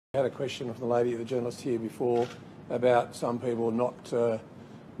I had a question from the lady, the journalist here before, about some people not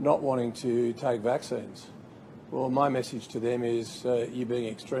wanting to take vaccines. Well, my message to them is you're being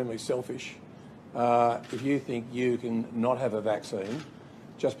extremely selfish. If you think you can not have a vaccine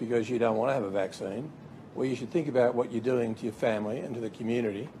just because you don't want to have a vaccine, well, you should think about what you're doing to your family and to the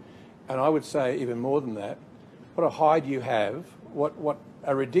community. And I would say even more than that, what a hide you have, what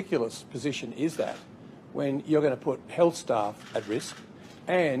a ridiculous position is that when you're going to put health staff at risk,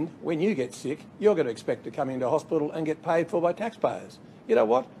 and when you get sick, you're going to expect to come into hospital and get paid for by taxpayers. You know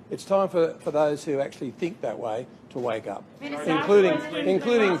what? It's time for those who actually think that way to wake up, including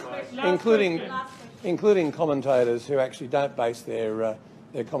commentators who actually don't base their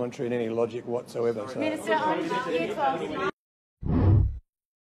commentary in any logic whatsoever. So. Minister, on